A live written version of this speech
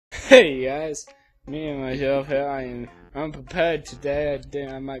Hey guys, me and myself here, I am unprepared today. I didn't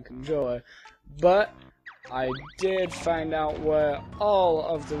have my controller, but I did find out where all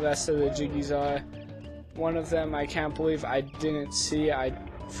of the rest of the jiggies are. One of them I can't believe I didn't see. I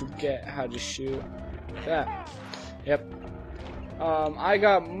forget how to shoot that. Yep. I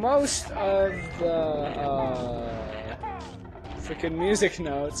got most of the freaking music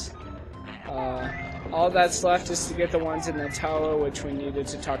notes. All that's left is to get the ones in the tower, which we needed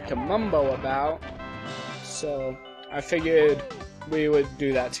to talk to Mumbo about. So I figured we would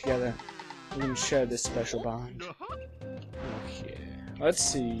do that together. We can share this special bond. Okay, let's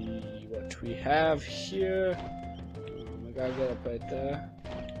see what we have here. I gotta get up right there.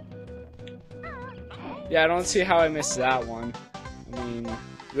 Yeah, I don't see how I missed that one. I mean,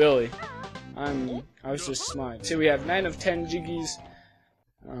 really, I was just smart. See, we have 9 of 10 jiggies.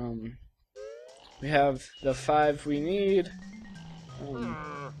 We have the 5 we need.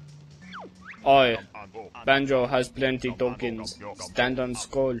 Oi, Banjo has plenty tokens. Stand on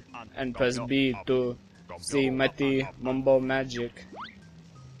skull and press B to see mighty Mumbo magic.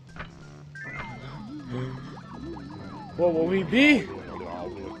 What will we be?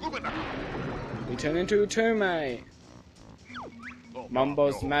 We turn into a termite.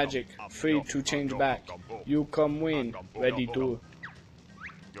 Mumbo's magic, free to change back. You come win, ready to.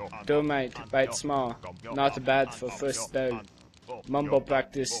 Termite, bite small, not bad for first spell. Mumbo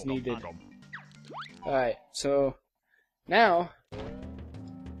practice needed. Alright, so now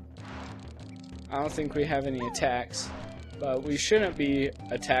I don't think we have any attacks, but we shouldn't be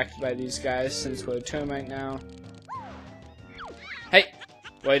attacked by these guys since we're a termite now. Hey,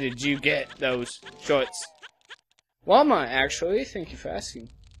 where did you get those shorts? Walmart, actually. Thank you for asking.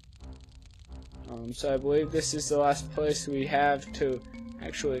 So I believe this is the last place we have to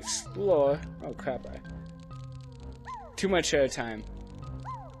actually explore. Oh crap! Too much airtime.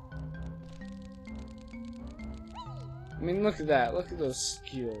 I mean, look at that. Look at those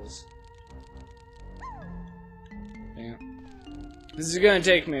skills. Damn. This is gonna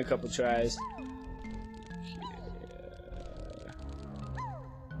take me a couple tries.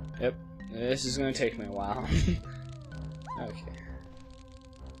 Yep. This is gonna take me a while. Okay.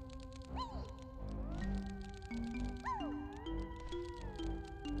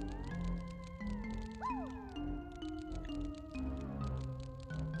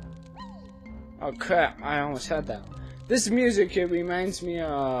 Oh crap, I almost had that. This music, it reminds me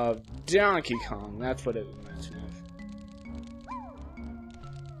of Donkey Kong. That's what it reminds me of.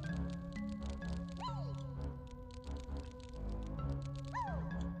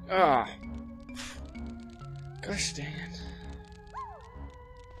 Ah. Gosh dang it.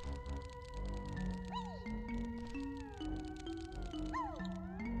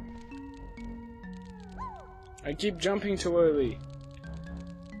 I keep jumping too early.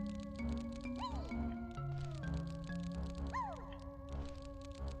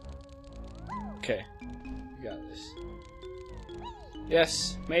 Okay, we got this.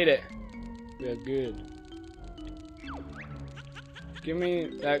 Yes, made it. We are good. Give me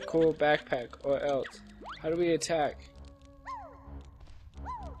that cool backpack, or else. How do we attack?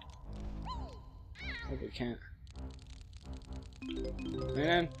 Oh, we can't.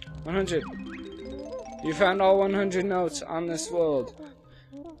 Man, 100. You found all 100 notes on this world.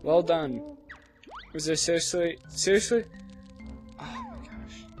 Well done. Was there seriously? Seriously? Oh my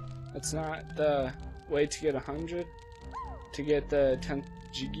gosh. That's not the way to get 100? To get the 10th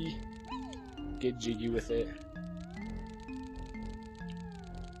jiggy? Get jiggy with it.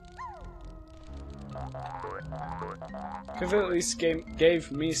 Could at least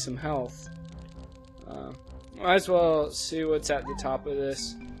gave me some health. Might as well see what's at the top of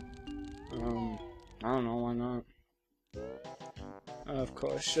this. I don't know, why not? Of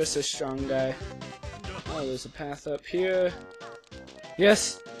course, just a strong guy. Oh, there's a path up here.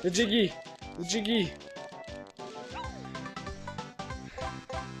 Yes! The jiggy! The jiggy!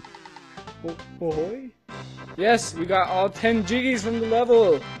 Oh, boy! Yes! We got all 10 jiggies from the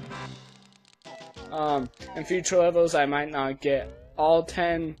level! In future levels, I might not get all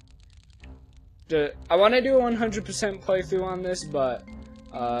 10. I want to do a 100% playthrough on this, but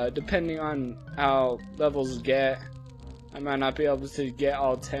depending on how levels get, I might not be able to get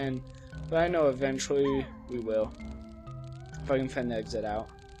all 10. But I know eventually we will. If I can find the exit out.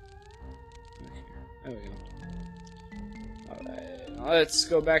 Okay, there we go. Alright, let's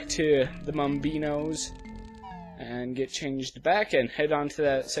go back to the Mumbinos and get changed back and head on to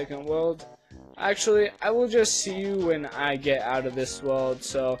that second world. Actually, I will just see you when I get out of this world,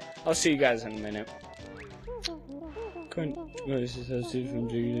 so I'll see you guys in a minute. Congratulations from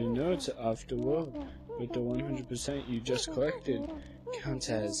digging the notes after world with the 100% you just collected. counts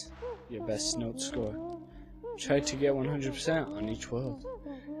as your best note score. Try to get 100% on each world,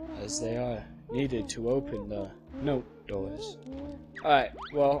 as they are needed to open the note doors. Alright,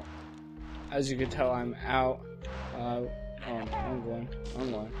 well, as you can tell, I'm out. I'm going.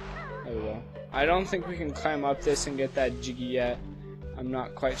 There we go. I don't think we can climb up this and get that Jiggy yet. I'm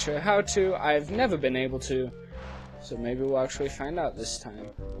not quite sure how to. I've never been able to. So maybe we'll actually find out this time.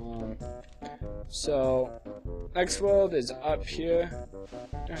 So, next world is up here.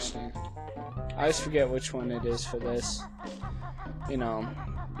 Gosh dang. I always forget which one it is for this. You know,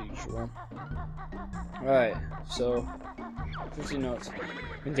 the usual. Alright, so 50 notes.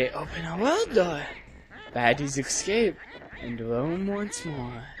 When they open a world door, baddies escape and roam once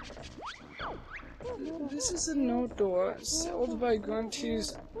more. This is a note door sealed by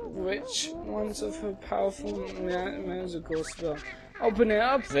Grunty's rich ones of her powerful magical spell. Open it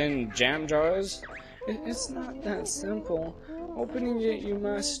up, then jam jars. It's not that simple. Opening it, you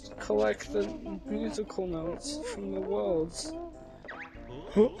must collect the musical notes from the worlds.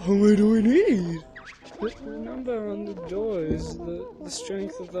 How many do we need? The number on the door is the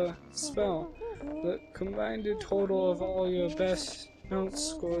strength of the spell. The combined total of all your best note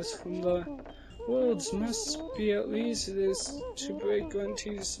scores from the worlds must be at least this to break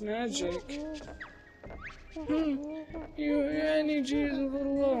Grunty's magic. Your energy is a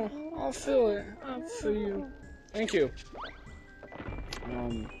little low. I'll fill it up for you. Thank you.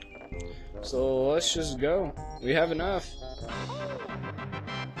 So let's just go. We have enough.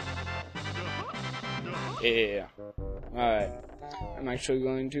 Yeah. Alright. I'm actually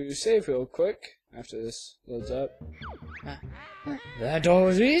going to save real quick after this loads up. That door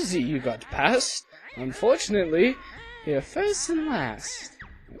was easy. You got past. Unfortunately, you're first and last.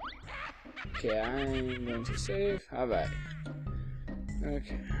 Okay, I'm going to save. Alright.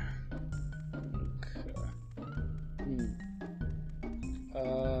 Okay.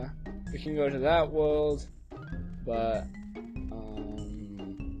 We can go to that world, but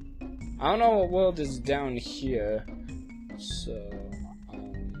I don't know what world is down here, so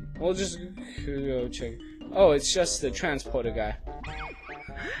we'll just go check. Oh, it's just the transporter guy.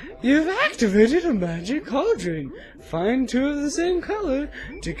 You've activated a magic cauldron. Find two of the same color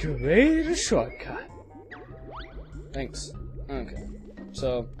to create a shortcut. Thanks. Okay.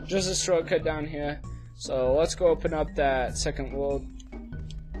 So, just a shortcut down here. So, let's go open up that second world.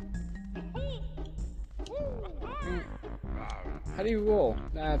 How do you roll?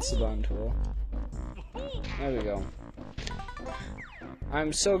 That's the button to roll. There we go.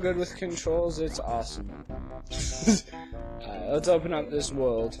 I'm so good with controls, it's awesome. Alright, let's open up this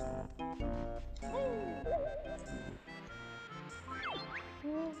world.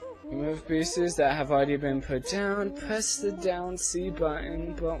 Remove pieces that have already been put down. Press the down C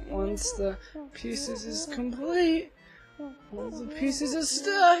button, but once the pieces is complete, all the pieces are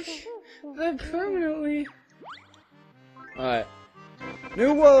stuck. They're permanently. Alright.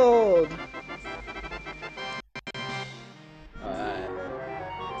 New world! Alright.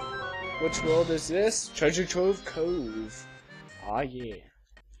 Which world is this? Treasure Trove Cove. Ah, yeah.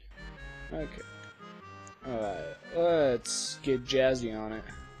 Okay. Alright. Let's get jazzy on it.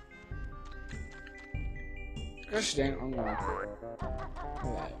 Gosh dang, I'm going.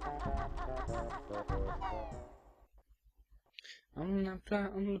 Alright. I'm not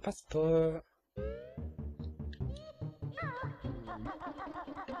on the passport.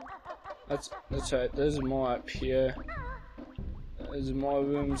 That's right, there's more up here. There's more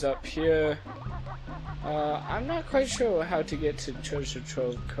rooms up here. I'm not quite sure how to get to Treasure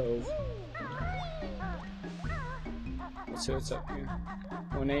Trove Cove. Let's see what's up here.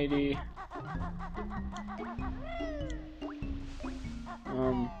 180.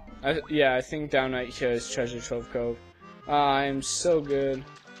 Yeah, I think down right here is Treasure Trove Cove. I'm so good.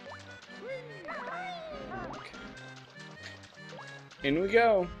 Okay. In we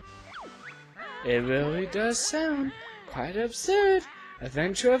go. It really does sound quite absurd.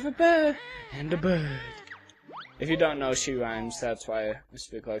 Adventure of a bear and a bird. If you don't know, she rhymes. That's why I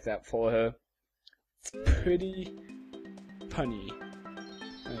speak like that for her. It's pretty punny.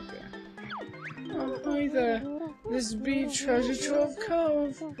 Okay. Oh, hi there. This be Treasure Trove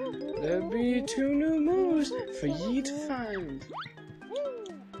Cove. There be 2 new moves for ye to find.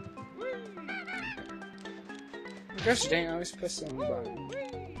 Gosh dang, I always press the wrong button.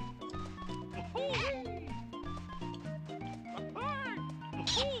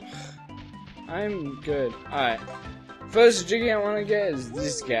 I'm good. Alright. First Jiggy I want to get is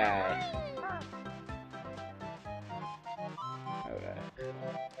this guy. Alright.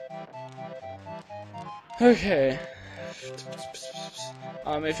 Okay.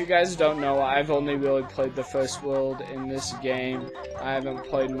 If you guys don't know, I've only really played the first world in this game. I haven't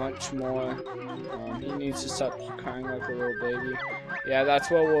played much more. He needs to stop crying like a little baby. Yeah, that's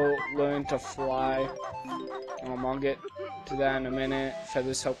where we'll learn to fly. I'll get to that in a minute.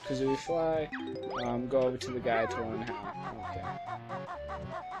 Feathers help Kazooie fly. Go over to the guy to learn how. Okay.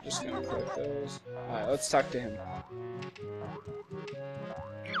 Just gonna collect those. Alright, let's talk to him.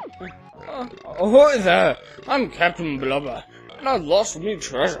 Ahoy there! I'm Captain Blubber, and I lost me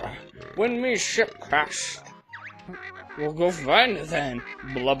treasure when me ship crashed. We'll go find it then,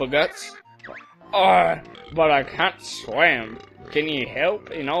 Blubberguts. But I can't swim. Can you help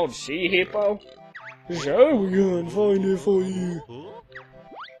an old sea hippo? Sure, we're going to find it for you.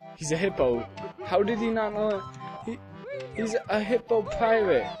 He's a hippo. How did he not know it? He's a hippo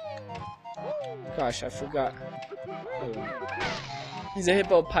pirate. Gosh, I forgot. He's a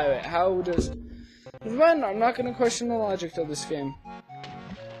hippo pirate. How does... Run! I'm not gonna question the logic of this game.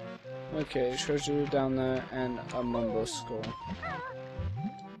 Okay, treasure down there and a mumbo skull.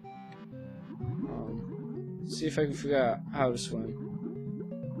 See if I can figure out how to swim.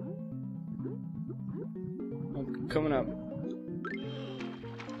 I'm coming up.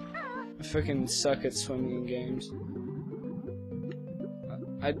 I freaking suck at swimming in games.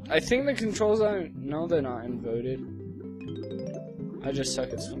 I think the controls aren't... No, they're not inverted. I just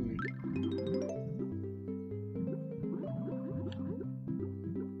suck at swimming.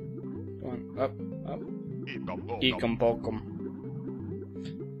 Come on, up. Eekum pokum.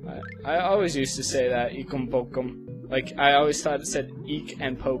 I always used to say that, eekum pokum. Like, I always thought it said eek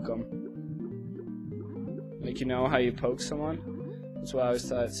and pokum. Like, you know how you poke someone? That's what I always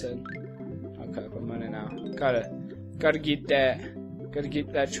thought it said. Okay, I'm running out. Gotta get that. Gotta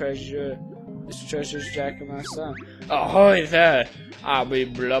get that treasure. This treasure's jacking my son. Ahoy there! I'll be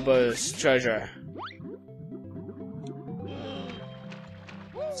Blubber's treasure.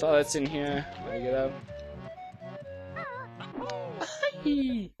 That's all that's in here. Let me get up.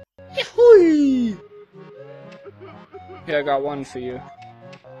 Yahoo! Here, I got one for you.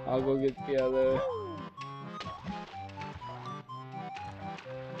 I'll go get the other.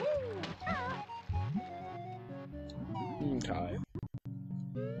 Okay.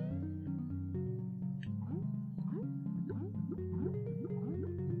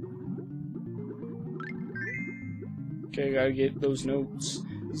 Okay, gotta get those notes.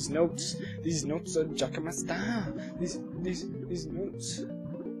 These notes are jacking my style. These notes.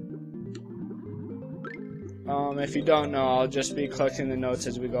 If you don't know, I'll just be collecting the notes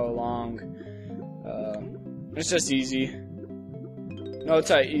as we go along. It's just easy.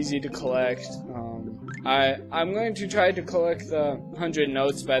 Notes are easy to collect. I'm going to try to collect the 100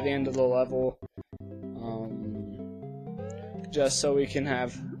 notes by the end of the level. Just so we can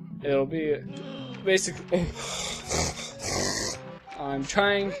have... It'll be... Basically... I'm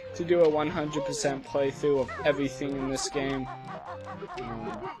trying to do a 100% playthrough of everything in this game.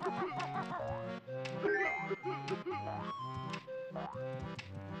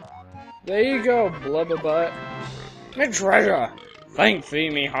 There you go, Blubberbutt. My treasure! Thank thee,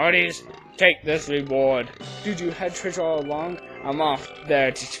 me hearties. Take this reward. Dude, you had treasure all along? I'm off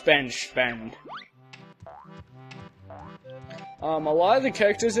there to spend. A lot of the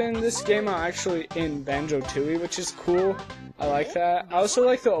characters in this game are actually in Banjo Kazooie, which is cool. I like that. I also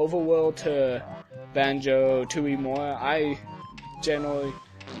like the overworld to Banjo Kazooie more. I generally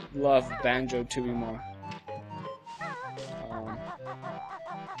love Banjo Kazooie more.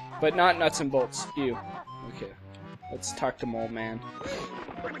 But not nuts and bolts. Ew. Okay. Let's talk to Mole Man.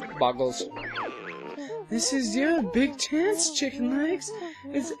 Boggles. This is your big chance, chicken legs.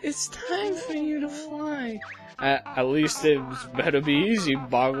 It's time for you to fly. At least it better be easy,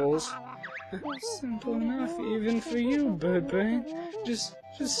 Boggles. Simple enough, even for you, bird brain. Just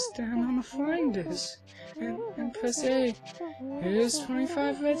stand on the flying disc and press A. Here's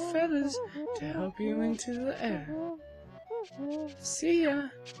 25 red feathers to help you into the air. See ya.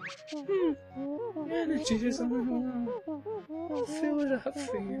 Energy is on the low. I'll fill it up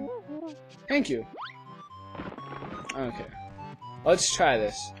for you. Thank you. Okay. Let's try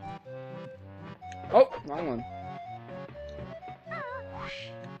this. Oh, wrong one.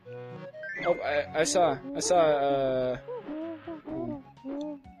 Oh, I saw,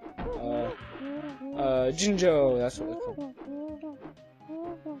 Jinjo, that's what it's called.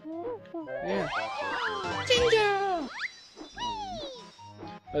 Yeah. Jinjo!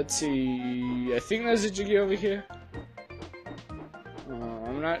 Let's see, I think there's a Jiggy over here.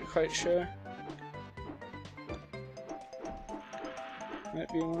 I'm not quite sure.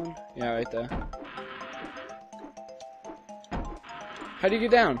 Might be one. Yeah, right there. How do you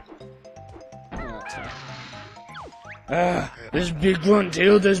get down? Ah, this big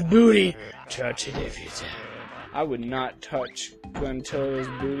Gruntilda's booty. Touch it if you dare. I would not touch Gruntilda's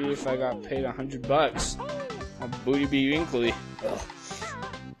booty if I got paid $100. My booty be wrinkly.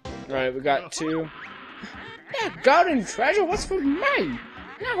 Alright, we got 2. That garden treasure was for me.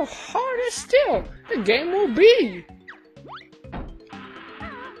 Now harder still, the game will be.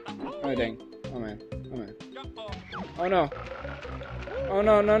 Oh dang. Oh man. Oh man. Oh no. Oh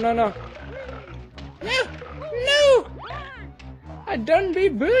no, no, no, no. No! No! I done be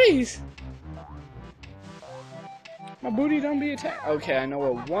booties! My booty don't be attacked. Okay, I know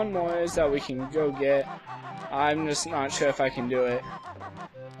what one more is that we can go get. I'm just not sure if I can do it.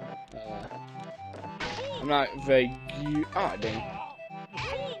 I'm not very good. Oh, dang.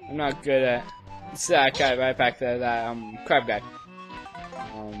 I'm not good at. It's that guy right back there, that crab guy.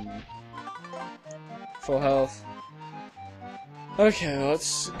 Full health. Okay,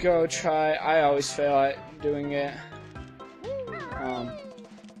 let's go try. I always fail at doing it.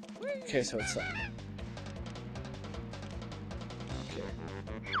 Okay, so it's that. Okay.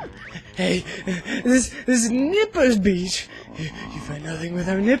 Hey, this is Nipper's beach. You find nothing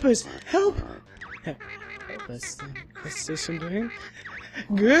without nippers. Help! Help us then. What's station doing?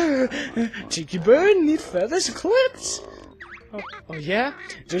 Girl, cheeky bird need feathers clipped. Oh yeah?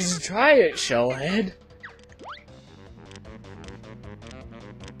 Just try it, shellhead.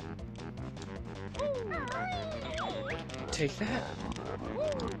 Take that.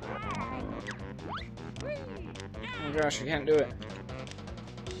 Oh gosh, I can't do it.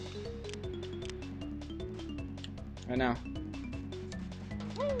 Right now.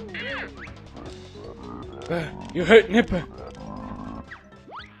 You hurt Nipper.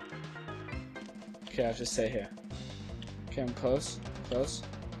 Okay, I have to stay here. Okay, I'm close. Close.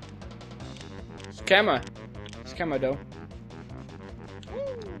 It's camera. It's camera though.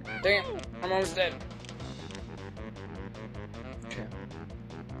 Dang it, I'm almost dead. Okay.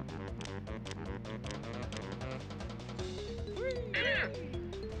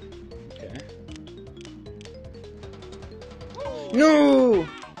 Okay. No!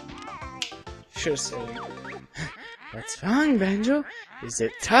 Should've said it. What's wrong, Banjo? Is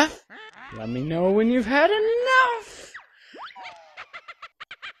it tough? Let me know when you've had enough!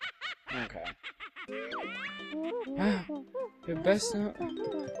 Okay. Ah, your best not.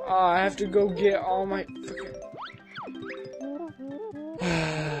 Oh, I have to go get all my fucking.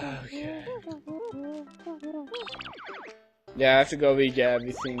 Okay. Yeah, I have to go re-get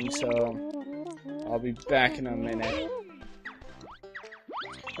everything, so I'll be back in a minute.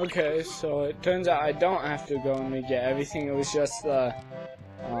 Okay, so it turns out I don't have to go and re-get everything. It was just the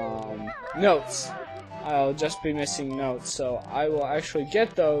notes. I'll just be missing notes, so I will actually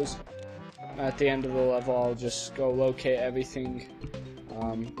get those at the end of the level. I'll just go locate everything.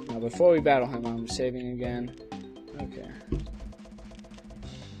 Now before we battle him, I'm saving again. Okay.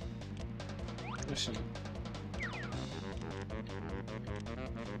 Listen.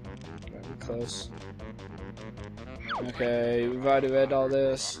 Gotta be close. Okay, we've already read all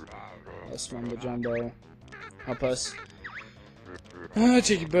this. Let's mumbo jumbo. Help us.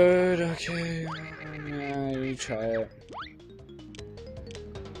 Cheeky bird, okay. Yeah, you try it.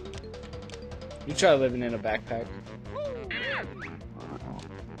 You try living in a backpack.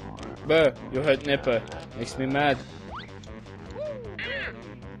 Buh, you hurt Nipper. Makes me mad.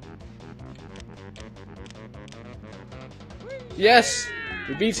 Yes!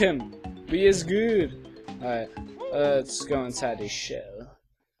 We beat him! We is good! Alright, let's go inside his shell.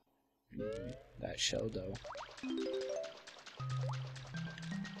 That shell though.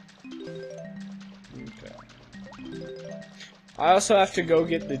 Okay. I also have to go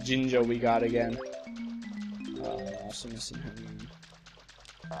get the Jinjo we got again. Also missing him.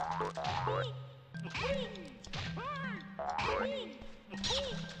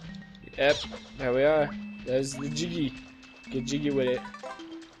 Yep, there we are. There's the Jiggy. Get jiggy with it.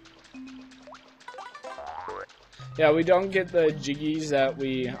 Yeah, we don't get the Jiggies that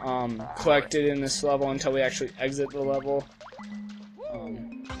we collected in this level until we actually exit the level.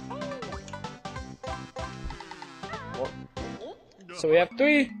 So we have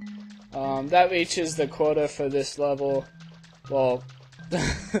 3. That reaches the quota for this level. Well,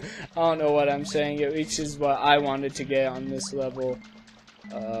 I don't know what I'm saying. It reaches what I wanted to get on this level.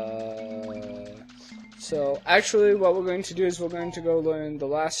 So actually what we're going to do is we're going to go learn the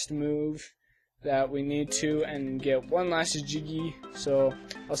last move that we need to and get one last Jiggy. So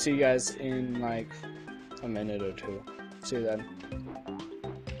I'll see you guys in like a minute or 2. See you then.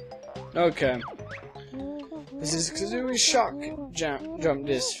 Okay. This is Kazooie Shock. Jump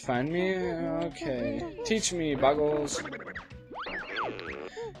this. Find me. Okay. Teach me, Buggles.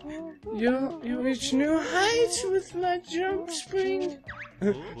 You reach new heights with my jump spring.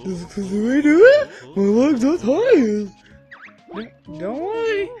 Does Kazooie do it? My legs are tired. Don't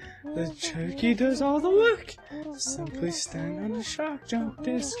worry, the turkey does all the work. Simply stand on the shock jump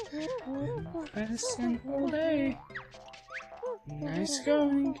disc and press and hold A. Nice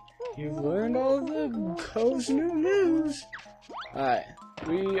going. You've learned all of the Cove's new moves. Alright,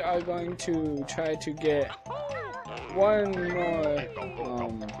 we are going to try to get one more,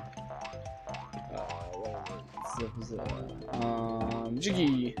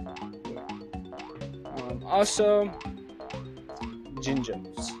 Jiggy. Also,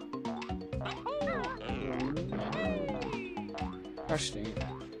 Jinjos. Gosh dang it.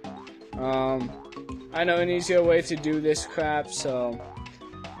 I know an easier way to do this crap, so,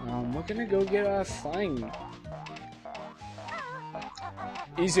 we're gonna go get our flying.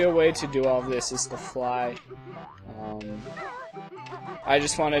 Easier way to do all of this is to fly. I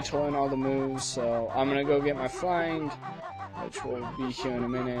just wanted to learn all the moves, so I'm gonna go get my flying, which will be here in a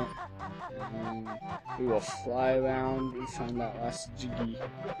minute. And we will fly around and find that last Jiggy.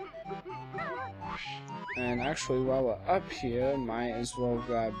 And actually, while we're up here, might as well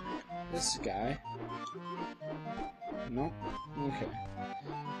grab this guy. Nope. Okay.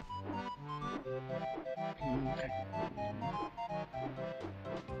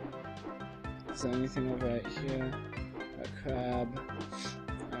 Is there anything over right here? A crab.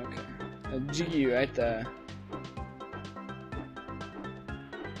 Okay. A Jiggy right there.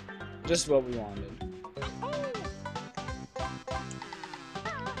 Just what we wanted.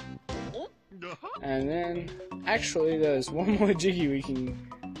 And then, actually, there's one more Jiggy we can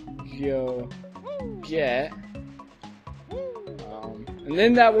go get. And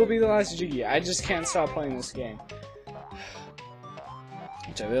then that will be the last Jiggy. I just can't stop playing this game.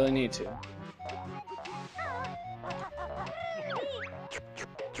 Which I really need to.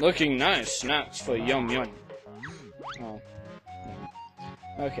 Looking nice, snacks for yum yum. Oh.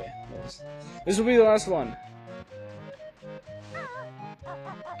 Okay. This will be the last one.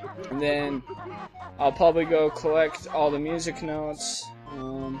 And then I'll probably go collect all the music notes.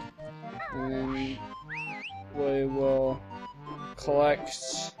 And then we will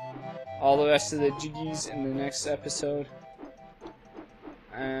collect all the rest of the Jiggies in the next episode.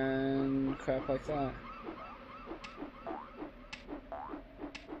 And crap like that.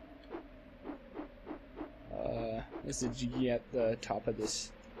 There's a Jiggy at the top of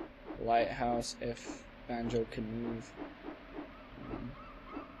this lighthouse if Banjo can move.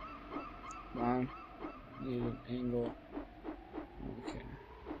 Come on. Need an angle. Okay.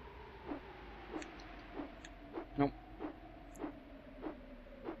 Nope.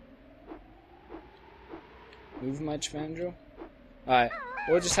 Move much, Banjo? Alright.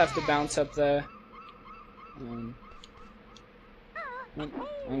 We'll just have to bounce up there. Nope.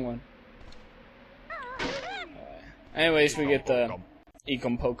 Wrong one. Anyways, we get the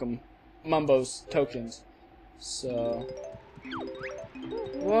Ecom Pokem Mumbo's tokens. So,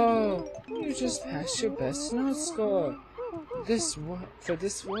 whoa! You just passed your best note score. For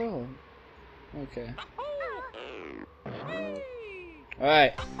this world. Okay.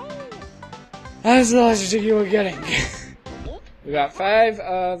 Alright. That's the last Jiggy we're getting. We got 5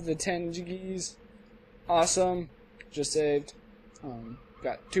 of the 10 Jiggies. Awesome. Just saved.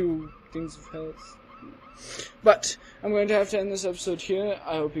 Got 2 things of health. But I'm going to have to end this episode here.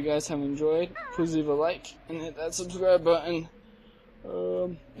 I hope you guys have enjoyed. Please leave a like and hit that subscribe button.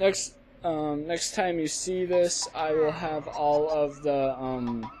 Next time you see this, I will have all of the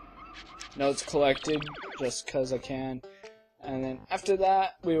notes collected, just cause I can. And then after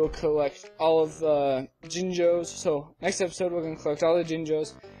that, we will collect all of the Jinjos. So next episode, we're gonna collect all the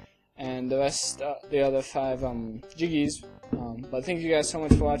Jinjos and the rest, the other 5 Jiggies. But thank you guys so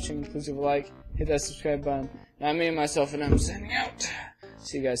much for watching. Please leave a like, hit that subscribe button. Now me and myself and I'm signing out.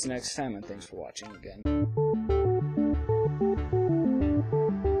 See you guys next time, and thanks for watching again.